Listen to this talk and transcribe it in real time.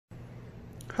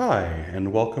Hi,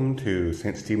 and welcome to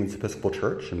St. Stephen's Episcopal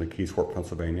Church in McKeesport,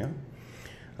 Pennsylvania,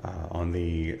 on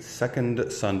the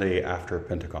second Sunday after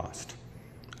Pentecost.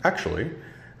 Actually,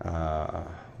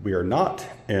 we are not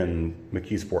in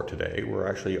McKeesport today. We're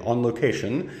actually on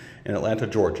location in Atlanta,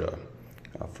 Georgia.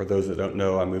 For those that don't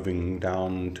know, I'm moving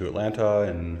down to Atlanta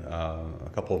in a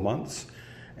couple of months,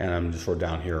 and I'm just sort of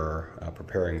down here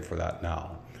preparing for that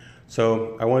now.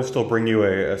 So I want to still bring you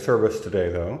a service today,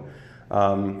 though.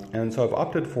 And so I've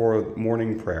opted for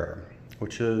morning prayer,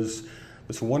 which is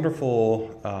this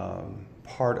wonderful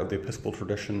part of the Episcopal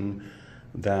tradition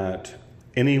that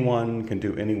anyone can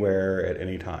do anywhere at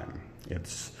any time.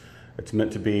 It's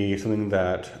meant to be something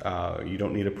that you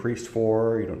don't need a priest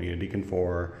for, you don't need a deacon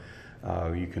for,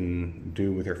 you can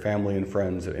do with your family and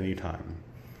friends at any time.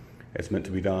 It's meant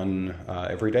to be done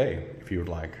every day, if you would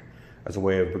like, as a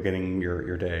way of beginning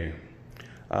your day.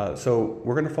 So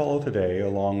we're going to follow today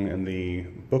along in the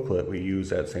booklet we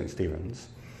use at St. Stephen's.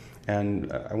 And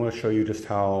I want to show you just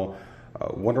how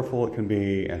wonderful it can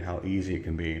be and how easy it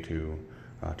can be to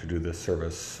do this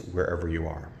service wherever you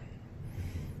are.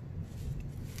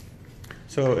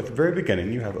 So at the very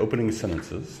beginning, you have opening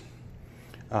sentences.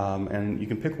 And you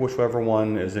can pick whichever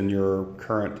one is in your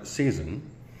current season.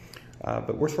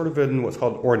 But we're sort of in what's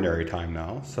called ordinary time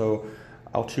now. So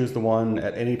I'll choose the one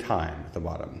at any time at the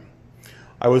bottom.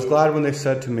 I was glad when they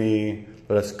said to me,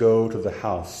 "Let us go to the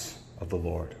house of the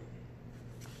Lord."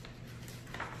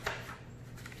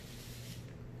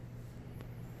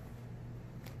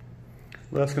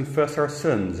 Let us confess our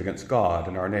sins against God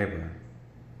and our neighbor.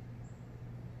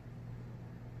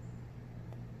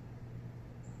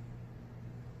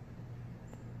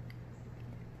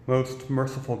 Most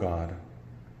merciful God,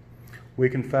 we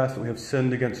confess that we have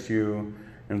sinned against you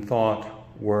in thought,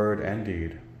 word, and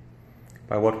deed,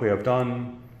 by what we have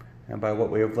done and by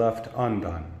what we have left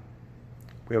undone.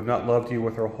 We have not loved you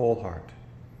with our whole heart.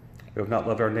 We have not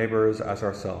loved our neighbors as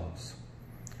ourselves.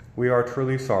 We are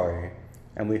truly sorry,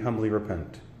 and we humbly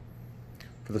repent.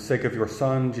 For the sake of your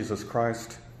Son, Jesus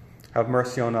Christ, have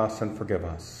mercy on us and forgive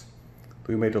us,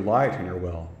 that we may delight in your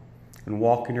will and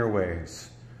walk in your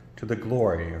ways, to the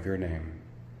glory of your name.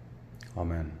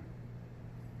 Amen.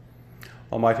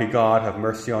 Almighty God, have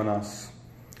mercy on us.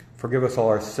 Forgive us all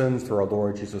our sins through our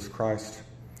Lord Jesus Christ.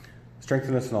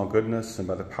 Strengthen us in all goodness, and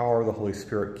by the power of the Holy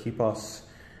Spirit, keep us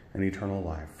in eternal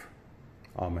life.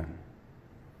 Amen.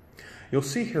 You'll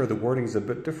see here the wording is a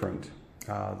bit different.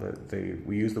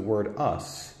 We use the word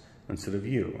us instead of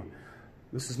you.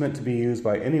 This is meant to be used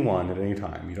by anyone at any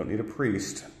time. You don't need a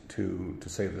priest to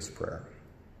say this prayer.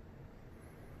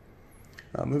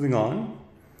 Moving on.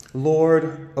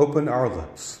 Lord, open our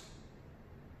lips,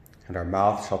 and our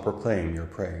mouth shall proclaim your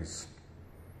praise.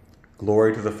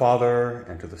 Glory to the Father,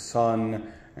 and to the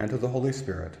Son, and to the Holy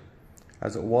Spirit,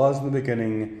 as it was in the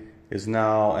beginning, is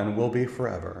now, and will be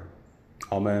forever.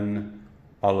 Amen.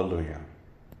 Alleluia.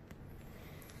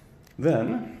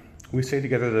 Then we say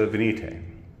together the Venite.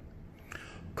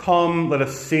 Come, let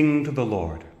us sing to the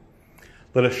Lord.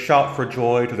 Let us shout for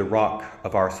joy to the rock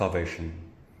of our salvation.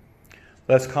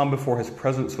 Let us come before his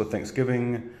presence with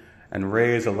thanksgiving, and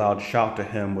raise a loud shout to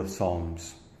him with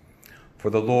psalms. For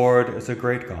the Lord is a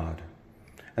great God,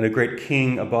 and a great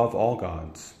King above all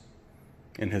gods.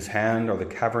 In his hand are the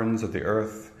caverns of the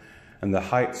earth, and the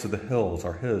heights of the hills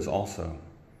are his also.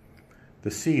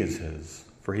 The sea is his,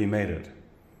 for he made it,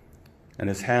 and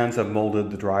his hands have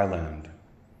molded the dry land.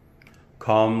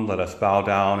 Come, let us bow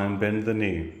down and bend the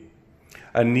knee,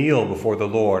 and kneel before the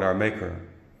Lord our Maker,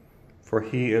 for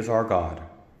he is our God,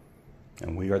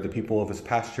 and we are the people of his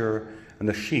pasture and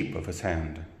the sheep of his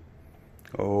hand.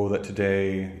 Oh, that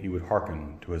today you would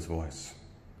hearken to his voice.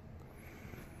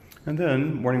 And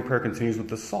then morning prayer continues with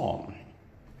the psalm.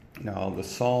 Now, the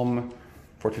psalm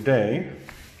for today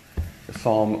is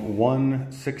Psalm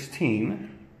 116,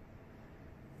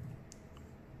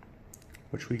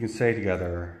 which we can say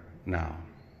together now.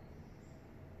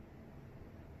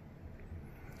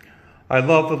 I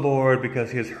love the Lord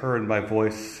because he has heard my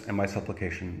voice and my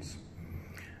supplications.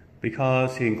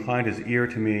 Because he inclined his ear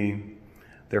to me,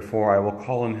 therefore I will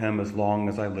call on him as long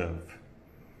as I live.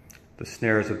 The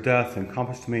snares of death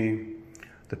encompassed me,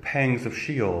 the pangs of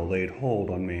Sheol laid hold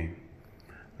on me.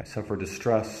 I suffered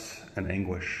distress and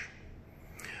anguish.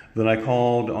 Then I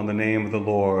called on the name of the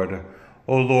Lord.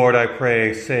 O Lord, I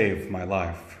pray, save my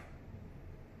life.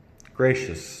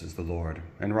 Gracious is the Lord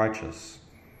and righteous.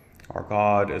 Our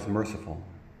God is merciful.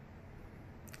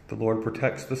 The Lord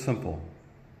protects the simple.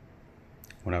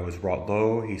 When I was brought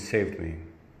low, he saved me.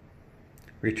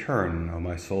 Return, O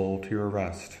my soul, to your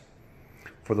rest,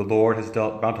 for the Lord has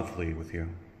dealt bountifully with you.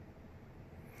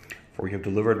 For you have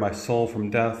delivered my soul from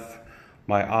death,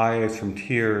 my eyes from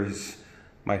tears,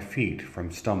 my feet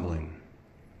from stumbling.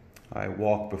 I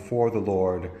walked before the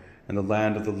Lord in the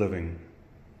land of the living.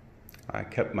 I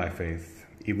kept my faith,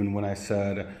 even when I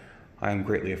said, I am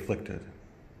greatly afflicted.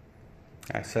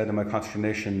 I said in my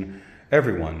consternation,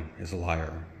 everyone is a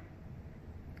liar.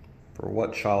 For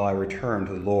what shall I return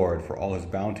to the Lord for all his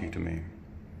bounty to me?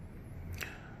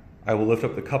 I will lift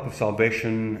up the cup of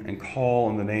salvation and call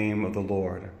on the name of the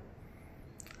Lord.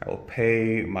 I will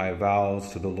pay my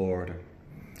vows to the Lord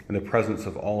in the presence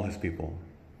of all his people.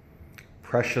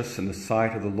 Precious in the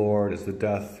sight of the Lord is the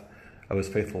death of his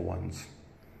faithful ones.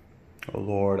 O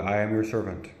Lord, I am your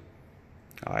servant.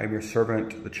 I am your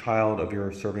servant, the child of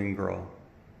your serving girl.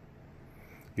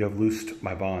 You have loosed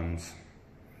my bonds.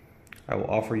 I will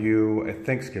offer you a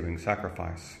thanksgiving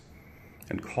sacrifice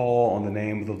and call on the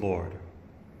name of the Lord.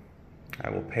 I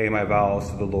will pay my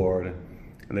vows to the Lord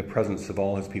in the presence of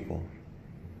all his people,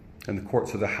 in the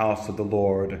courts of the house of the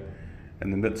Lord,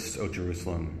 in the midst of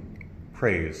Jerusalem.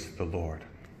 Praise the Lord.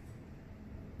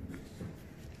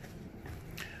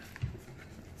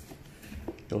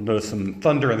 You'll notice some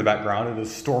thunder in the background. It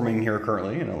is storming here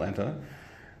currently in Atlanta.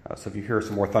 So if you hear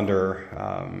some more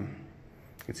thunder,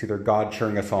 it's either God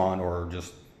cheering us on or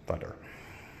just thunder.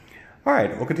 All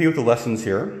right, we'll continue with the lessons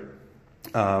here.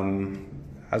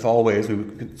 As always, we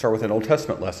could start with an Old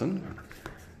Testament lesson.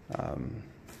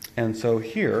 And so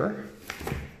here,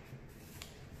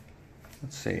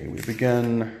 let's see, we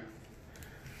begin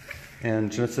in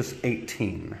Genesis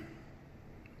 18.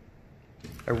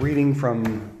 A reading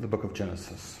from the book of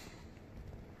Genesis.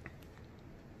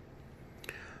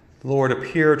 The Lord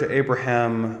appeared to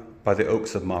Abraham by the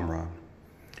oaks of Mamre,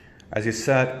 as he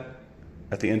sat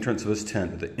at the entrance of his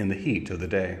tent in the heat of the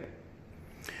day.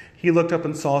 He looked up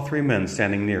and saw 3 men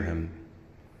standing near him.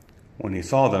 When he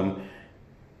saw them,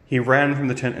 he ran from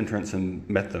the tent entrance and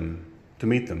met them,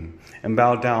 and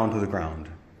bowed down to the ground.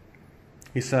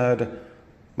 He said,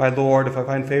 My Lord, if I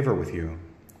find favor with you,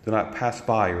 do not pass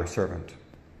by your servant.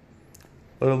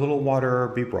 Let a little water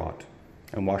be brought,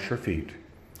 and wash your feet,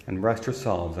 and rest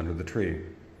yourselves under the tree.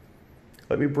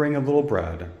 Let me bring a little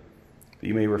bread, that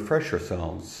you may refresh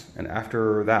yourselves, and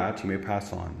after that you may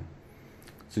pass on,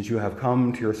 since you have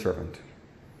come to your servant.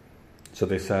 So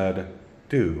they said,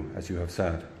 Do as you have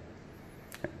said.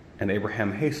 And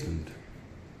Abraham hastened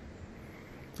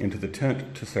into the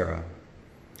tent to Sarah,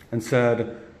 and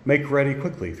said, Make ready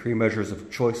quickly 3 measures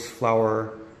of choice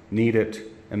flour, knead it,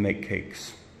 and make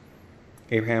cakes.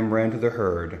 Abraham ran to the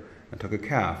herd and took a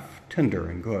calf, tender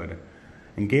and good,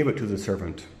 and gave it to the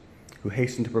servant, who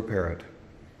hastened to prepare it.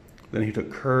 Then he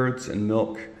took curds and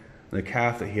milk and the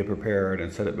calf that he had prepared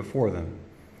and set it before them,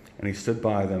 and he stood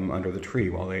by them under the tree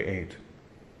while they ate.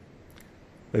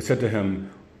 They said to him,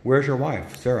 Where's your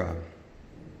wife, Sarah?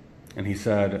 And he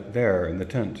said, There in the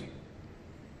tent.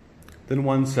 Then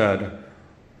one said,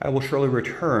 I will surely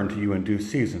return to you in due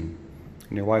season,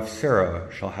 and your wife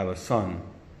Sarah shall have a son.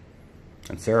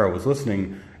 And Sarah was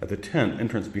listening at the tent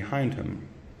entrance behind him.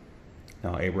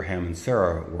 Now Abraham and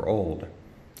Sarah were old,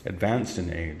 advanced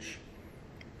in age.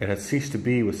 It had ceased to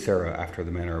be with Sarah after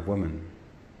the manner of women.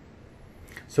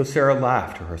 So Sarah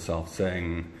laughed to herself,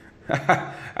 saying,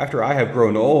 After I have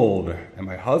grown old, and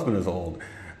my husband is old,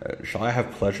 shall I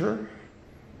have pleasure?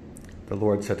 The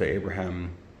Lord said to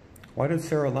Abraham, Why did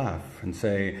Sarah laugh and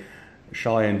say,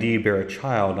 Shall I indeed bear a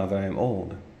child now that I am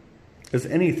old? Is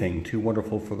anything too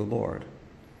wonderful for the Lord?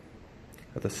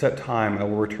 At the set time I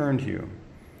will return to you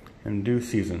in due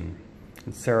season,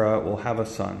 and Sarah will have a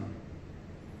son.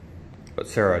 But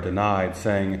Sarah denied,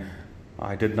 saying,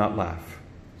 I did not laugh,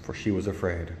 for she was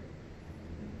afraid.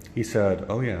 He said,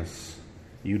 Oh yes,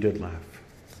 you did laugh.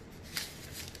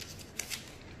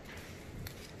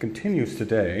 Continues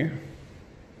today.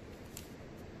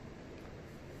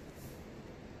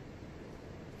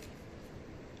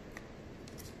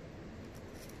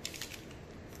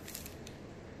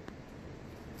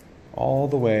 All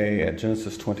the way at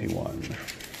Genesis 21.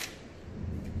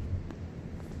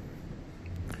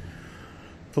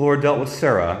 The Lord dealt with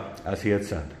Sarah as he had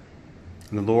said,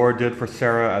 and the Lord did for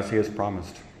Sarah as he has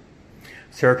promised.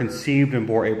 Sarah conceived and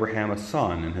bore Abraham a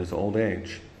son in his old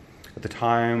age, at the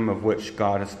time of which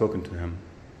God had spoken to him.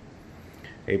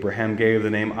 Abraham gave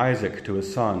the name Isaac to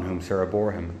his son, whom Sarah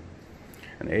bore him.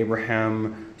 And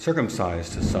Abraham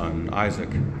circumcised his son, Isaac,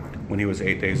 when he was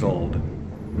 8 days old,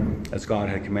 as God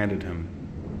had commanded him.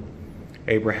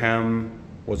 Abraham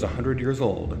was 100 years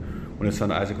old when his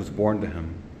son Isaac was born to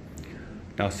him.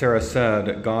 Now Sarah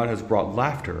said, God has brought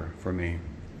laughter for me.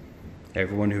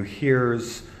 Everyone who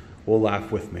hears will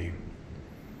laugh with me.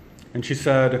 And she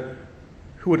said,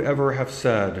 Who would ever have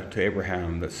said to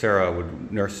Abraham that Sarah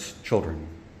would nurse children?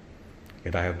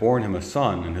 yet I have borne him a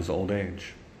son in his old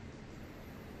age.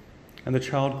 And the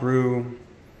child grew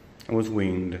and was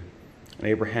weaned, and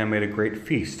Abraham made a great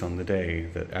feast on the day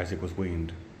that Isaac was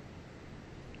weaned.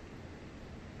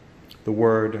 The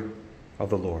word of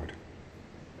the Lord.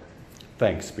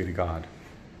 Thanks be to God.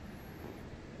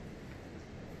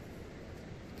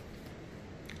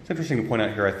 It's interesting to point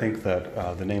out here, I think,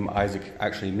 that the name Isaac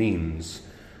actually means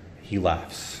he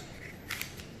laughs.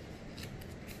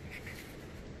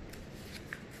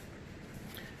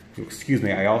 Excuse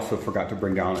me, I also forgot to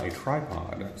bring down a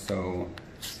tripod, so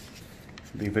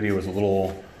the video is a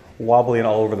little wobbly and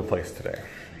all over the place today.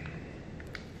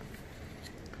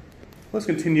 Let's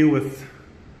continue with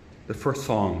the first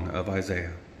song of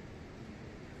Isaiah.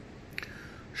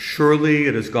 Surely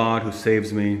it is God who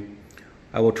saves me.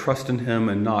 I will trust in him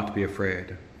and not be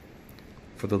afraid.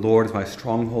 For the Lord is my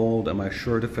stronghold and my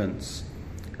sure defense,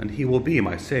 and he will be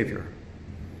my Savior.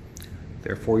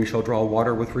 Therefore you shall draw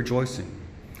water with rejoicing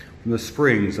from the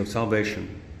springs of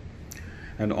salvation.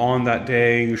 And on that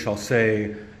day you shall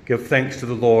say, give thanks to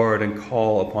the Lord and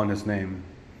call upon his name.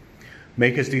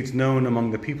 Make his deeds known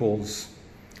among the peoples.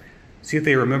 See if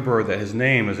they remember that his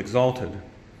name is exalted.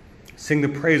 Sing the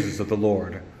praises of the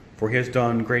Lord, for he has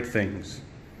done great things,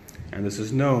 and this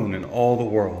is known in all the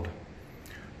world.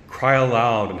 Cry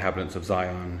aloud, inhabitants of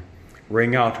Zion.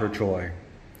 Ring out her joy.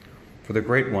 For the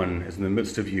great one is in the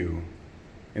midst of you.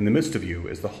 In the midst of you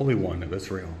is the Holy One of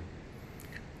Israel.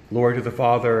 Glory to the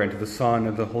Father, and to the Son,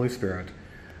 and to the Holy Spirit,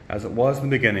 as it was in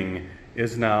the beginning,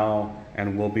 is now,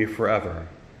 and will be forever.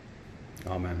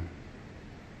 Amen.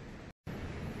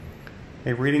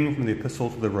 A reading from the Epistle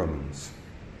to the Romans.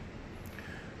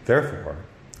 Therefore,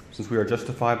 since we are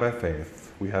justified by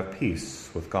faith, we have peace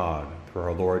with God through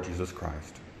our Lord Jesus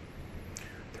Christ,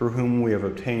 through whom we have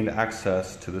obtained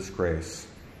access to this grace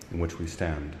in which we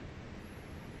stand.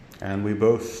 And we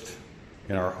boast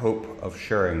in our hope of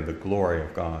sharing the glory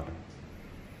of God.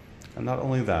 And not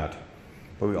only that,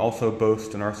 but we also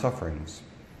boast in our sufferings,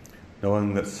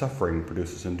 knowing that suffering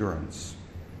produces endurance,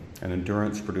 and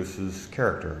endurance produces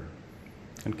character,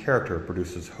 and character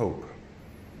produces hope.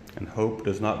 And hope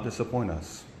does not disappoint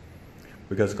us,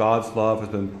 because God's love has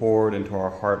been poured into our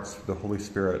hearts through the Holy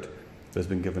Spirit that has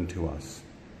been given to us.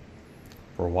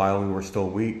 For while we were still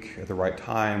weak, at the right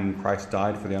time, Christ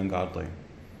died for the ungodly.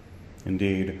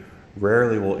 Indeed,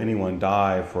 rarely will anyone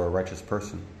die for a righteous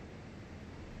person,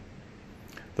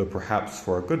 though perhaps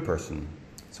for a good person,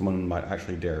 someone might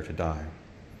actually dare to die.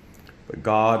 But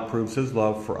God proves his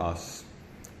love for us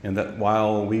in that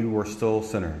while we were still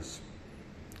sinners,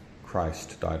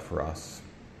 Christ died for us.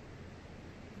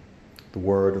 The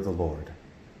word of the Lord.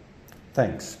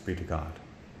 Thanks be to God.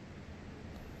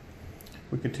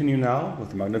 We continue now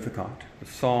with the Magnificat, the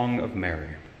Song of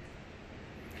Mary.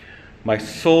 My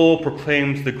soul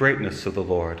proclaims the greatness of the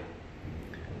Lord.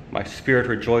 My spirit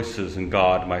rejoices in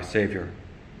God, my Savior.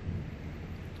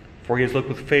 For he has looked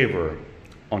with favor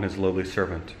on his lowly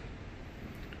servant.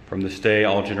 From this day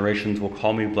all generations will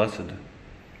call me blessed.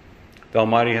 The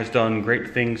Almighty has done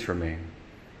great things for me,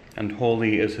 and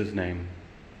holy is his name.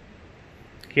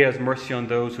 He has mercy on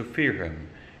those who fear him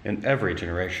in every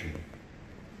generation.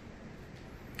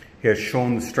 He has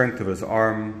shown the strength of his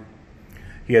arm.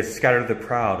 He has scattered the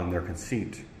proud in their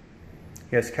conceit.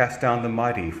 He has cast down the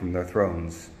mighty from their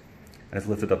thrones and has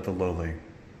lifted up the lowly.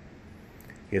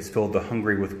 He has filled the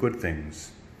hungry with good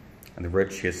things, and the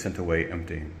rich he has sent away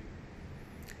empty.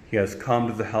 He has come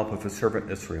to the help of his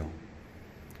servant Israel,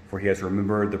 for he has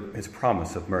remembered his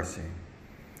promise of mercy,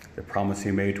 the promise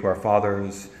he made to our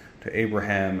fathers, to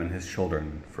Abraham and his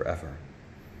children forever.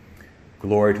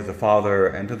 Glory to the Father,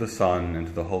 and to the Son, and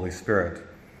to the Holy Spirit,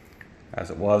 as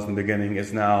it was in the beginning,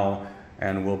 is now,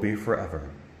 and will be forever.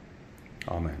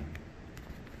 Amen.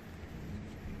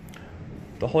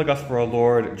 The Holy Gospel of our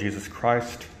Lord Jesus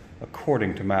Christ,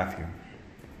 according to Matthew.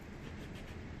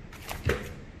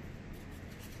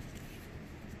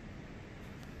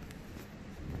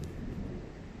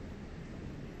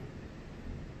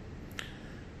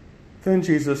 Then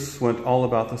Jesus went all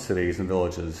about the cities and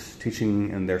villages, teaching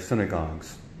in their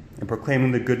synagogues, and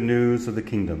proclaiming the good news of the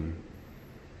kingdom,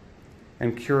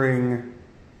 and curing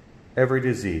every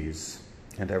disease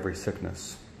and every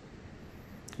sickness.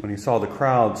 When he saw the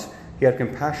crowds, he had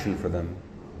compassion for them,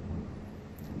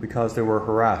 because they were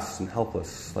harassed and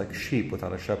helpless, like sheep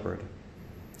without a shepherd.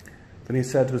 Then he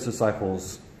said to his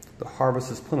disciples, "The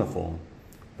harvest is plentiful,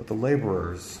 but the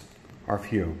laborers are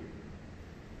few.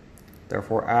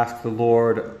 Therefore ask the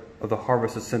Lord of the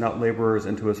harvest to send out laborers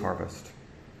into his harvest."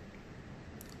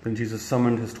 Then Jesus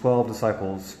summoned his 12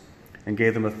 disciples and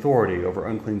gave them authority over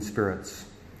unclean spirits,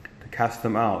 to cast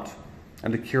them out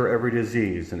and to cure every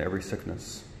disease and every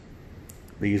sickness.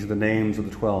 These are the names of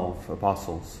the 12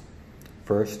 apostles.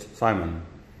 First, Simon,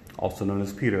 also known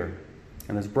as Peter,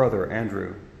 and his brother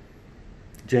Andrew,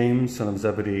 James, son of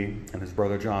Zebedee, and his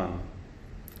brother John,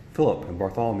 Philip and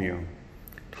Bartholomew,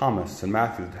 Thomas and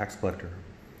Matthew the tax collector,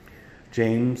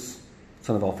 James,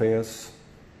 son of Alphaeus,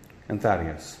 and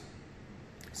Thaddeus,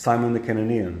 Simon the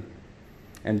Cananean,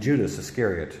 and Judas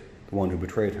Iscariot, the one who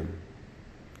betrayed him.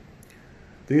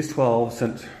 These 12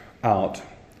 sent out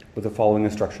with the following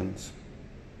instructions.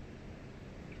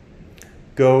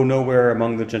 Go nowhere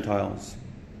among the Gentiles,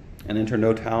 and enter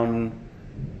no town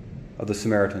of the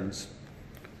Samaritans,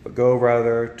 but go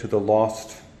rather to the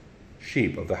lost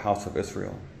sheep of the house of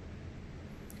Israel.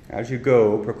 As you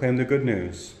go, proclaim the good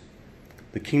news.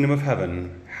 The kingdom of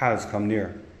heaven has come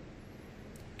near.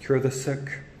 Cure the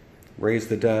sick, raise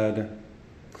the dead,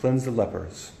 cleanse the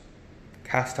lepers,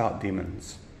 cast out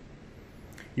demons.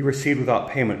 You receive without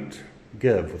payment,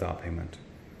 give without payment.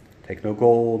 Take no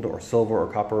gold or silver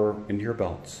or copper into your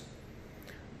belts,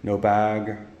 no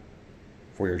bag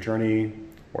for your journey,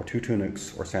 or 2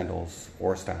 tunics or sandals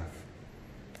or a staff.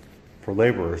 For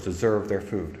laborers deserve their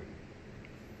food.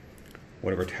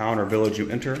 Whatever town or village you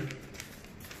enter,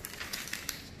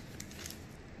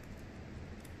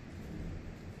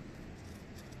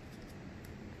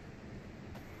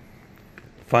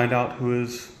 find out who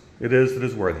it is that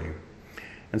is worthy,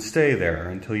 and stay there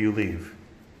until you leave.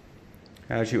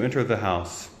 As you enter the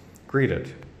house, greet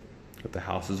it. If the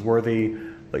house is worthy,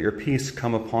 let your peace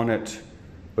come upon it,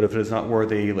 but if it is not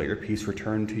worthy, let your peace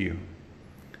return to you.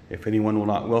 If anyone will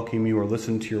not welcome you or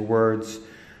listen to your words,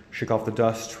 shake off the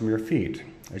dust from your feet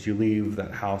as you leave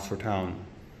that house or town.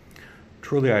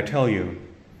 Truly I tell you,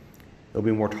 it will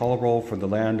be more tolerable for the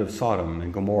land of Sodom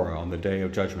and Gomorrah on the day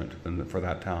of judgment than for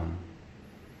that town.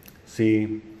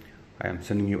 See, I am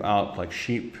sending you out like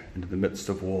sheep into the midst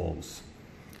of wolves.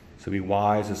 So be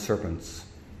wise as serpents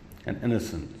and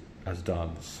innocent as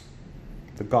doves.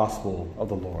 The gospel of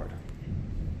the Lord.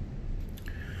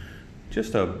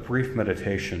 Just a brief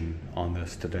meditation on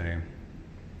this today.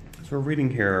 As we're reading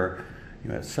here,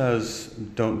 it says,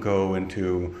 don't go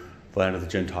into the land of the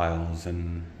Gentiles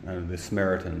and the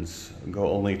Samaritans. Go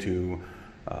only to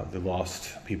the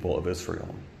lost people of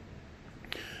Israel.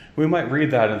 We might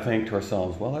read that and think to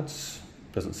ourselves, well, that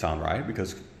doesn't sound right,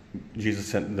 because Jesus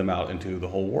sent them out into the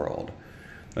whole world.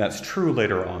 And that's true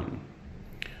later on.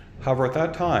 However, at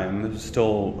that time, it was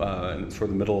still in sort of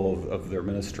the middle of their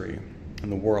ministry in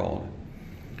the world.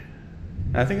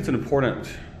 And I think it's an important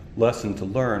lesson to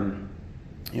learn.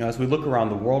 As we look around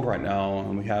the world right now,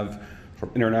 and we have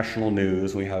sort of international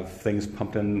news, we have things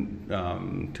pumped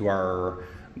in to our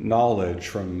knowledge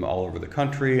from all over the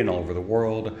country and all over the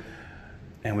world,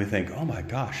 and we think, oh my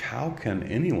gosh, how can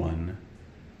anyone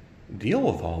deal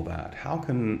with all that? How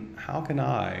can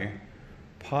I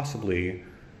possibly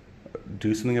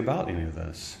do something about any of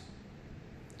this?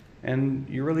 And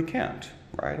you really can't,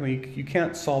 right? I mean, you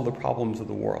can't solve the problems of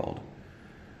the world.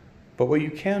 But what you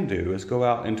can do is go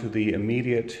out into the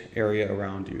immediate area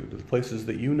around you, the places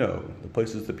that you know, the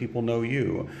places that people know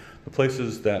you, the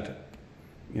places that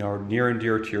are near and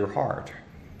dear to your heart,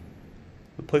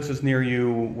 the places near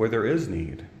you where there is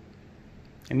need.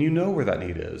 And you know where that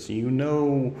need is. You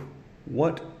know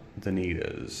what the need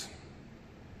is.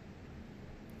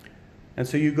 And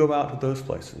so you go out to those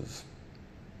places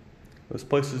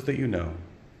that you know,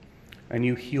 and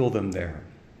you heal them there.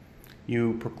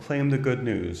 You proclaim the good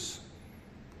news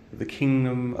that the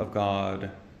kingdom of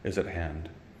God is at hand,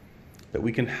 that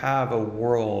we can have a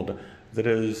world that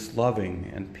is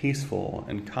loving and peaceful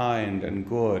and kind and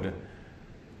good,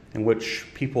 in which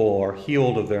people are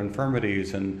healed of their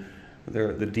infirmities and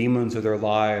the demons of their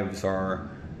lives are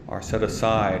set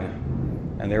aside,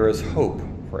 and there is hope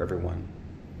for everyone.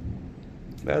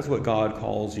 That is what God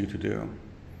calls you to do,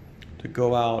 to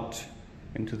go out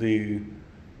into the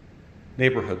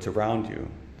neighborhoods around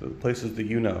you, the places that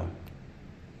you know,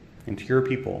 and to your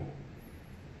people,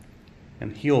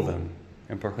 and heal them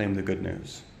and proclaim the good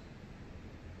news.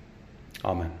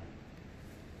 Amen.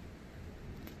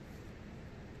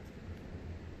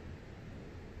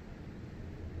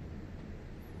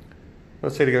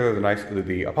 Let's say together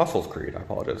the Apostles' Creed.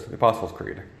 The Apostles'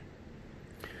 Creed.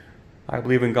 I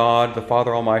believe in God, the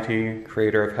Father Almighty,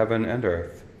 creator of heaven and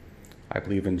earth. I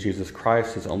believe in Jesus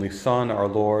Christ, his only Son, our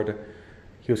Lord.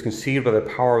 He was conceived by the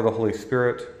power of the Holy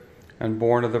Spirit and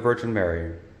born of the Virgin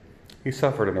Mary. He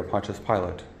suffered under Pontius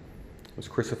Pilate, was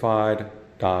crucified,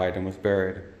 died, and was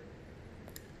buried.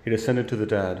 He descended to the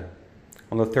dead.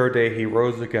 On the third day he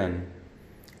rose again.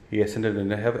 He ascended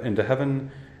into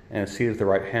heaven and is seated at the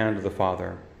right hand of the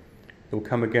Father. who will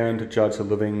come again to judge the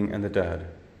living and the dead.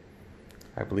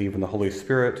 I believe in the Holy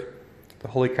Spirit, the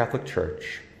Holy Catholic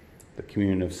Church, the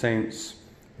communion of saints,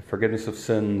 the forgiveness of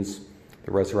sins,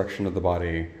 the resurrection of the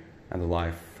body, and the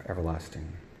life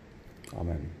everlasting.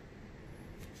 Amen.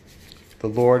 The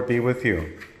Lord be with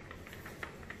you,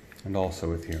 and also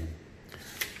with you.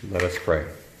 Let us pray.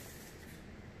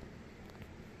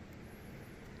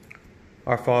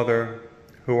 Our Father,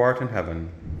 who art in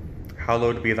heaven,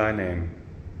 hallowed be thy name.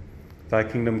 Thy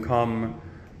kingdom come,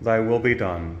 thy will be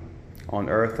done, on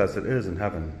earth as it is in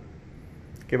heaven.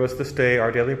 Give us this day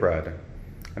our daily bread,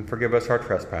 and forgive us our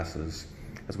trespasses,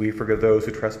 as we forgive those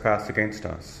who trespass against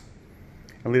us.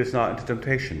 And lead us not into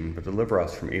temptation, but deliver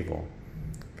us from evil.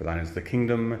 For thine is the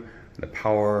kingdom, and the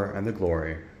power, and the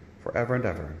glory, forever and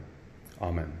ever.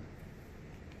 Amen.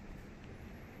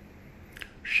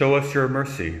 Show us your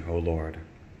mercy, O Lord,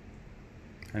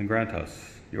 and grant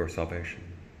us your salvation.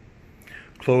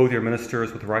 Clothe your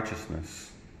ministers with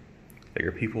righteousness, that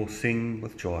your people sing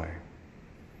with joy.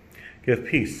 Give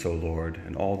peace, O Lord,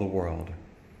 in all the world,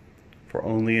 for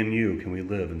only in you can we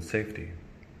live in safety.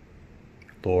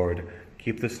 Lord,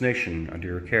 keep this nation under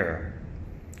your care,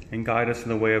 and guide us in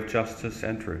the way of justice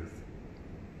and truth.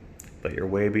 Let your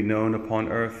way be known upon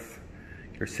earth,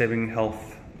 your saving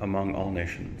health among all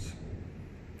nations.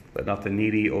 Let not the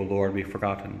needy, O Lord, be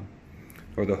forgotten,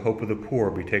 nor the hope of the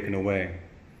poor be taken away.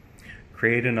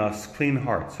 Create in us clean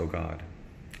hearts, O God,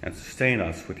 and sustain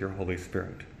us with your Holy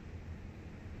Spirit.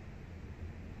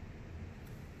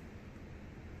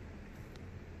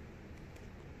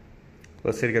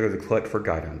 Let's say together the collect for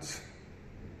guidance.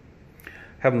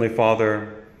 Heavenly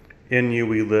Father, in you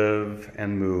we live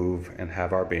and move and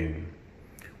have our being.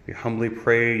 We humbly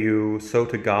pray you so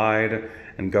to guide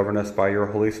and govern us by your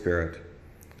Holy Spirit,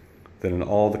 that in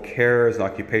all the cares and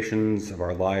occupations of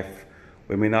our life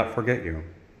we may not forget you,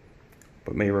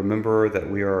 but may remember that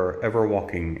we are ever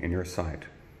walking in your sight.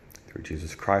 Through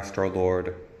Jesus Christ our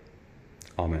Lord.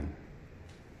 Amen.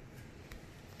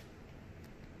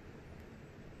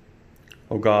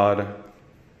 O God,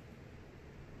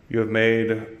 you have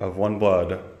made of one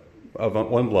blood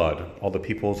all the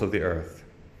peoples of the earth,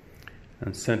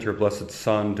 and sent your blessed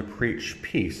Son to preach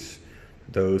peace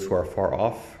to those who are far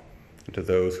off and to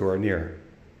those who are near.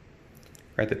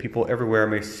 Grant that people everywhere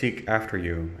may seek after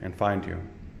you and find you.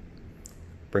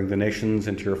 Bring the nations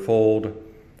into your fold,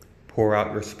 pour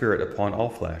out your Spirit upon all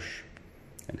flesh,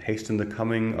 and hasten the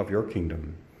coming of your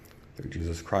kingdom. Through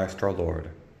Jesus Christ our Lord.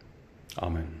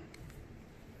 Amen.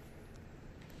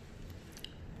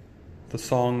 The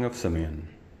Song of Simeon.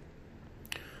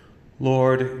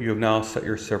 Lord, you have now set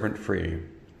your servant free,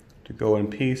 to go in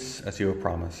peace as you have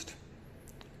promised.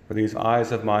 For these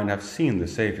eyes of mine have seen the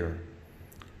Savior,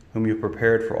 whom you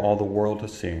prepared for all the world to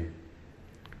see,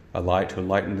 a light to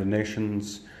enlighten the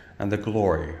nations and the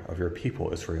glory of your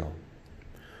people Israel.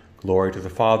 Glory to the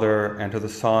Father, and to the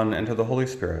Son, and to the Holy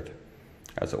Spirit,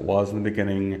 as it was in the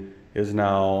beginning, is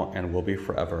now, and will be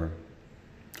forever.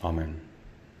 Amen.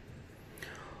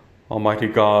 Almighty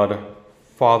God,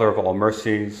 Father of all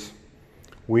mercies,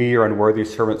 we, your unworthy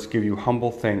servants, give you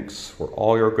humble thanks for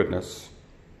all your goodness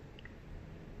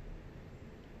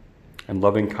and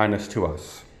loving kindness to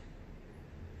us,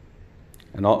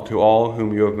 and to all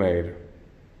whom you have made.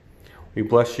 We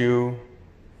bless you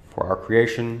for our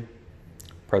creation,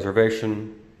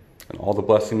 preservation, and all the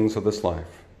blessings of this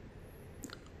life,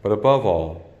 but above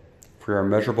all, for your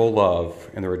immeasurable love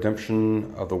in the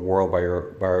redemption of the world by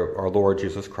our Lord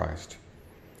Jesus Christ,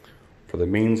 for the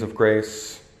means of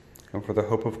grace and for the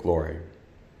hope of glory.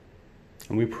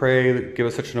 And we pray that give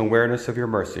us such an awareness of your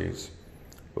mercies,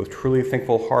 with truly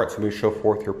thankful hearts when we show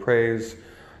forth your praise,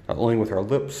 not only with our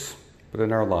lips, but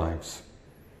in our lives,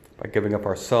 by giving up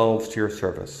ourselves to your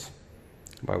service,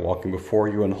 and by walking before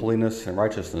you in holiness and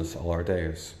righteousness all our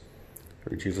days.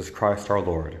 Through Jesus Christ our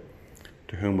Lord,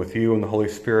 to whom with you and the Holy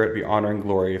Spirit be honor and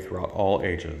glory throughout all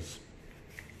ages.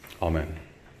 Amen.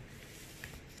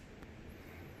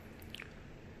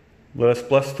 Let us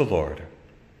bless the Lord.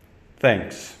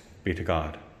 Thanks be to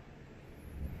God.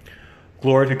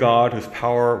 Glory to God, whose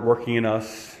power working in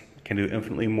us can do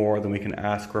infinitely more than we can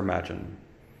ask or imagine.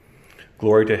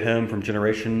 Glory to him from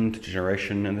generation to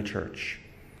generation in the church,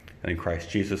 and in Christ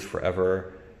Jesus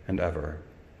forever and ever.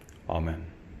 Amen.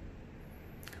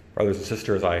 Brothers and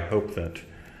sisters, I hope that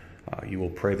you will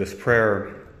pray this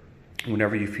prayer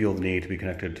whenever you feel the need to be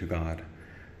connected to God,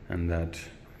 and that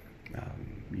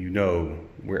you know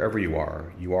wherever you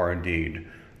are indeed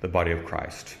the body of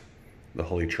Christ, the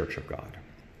Holy Church of God.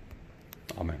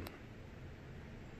 Amen.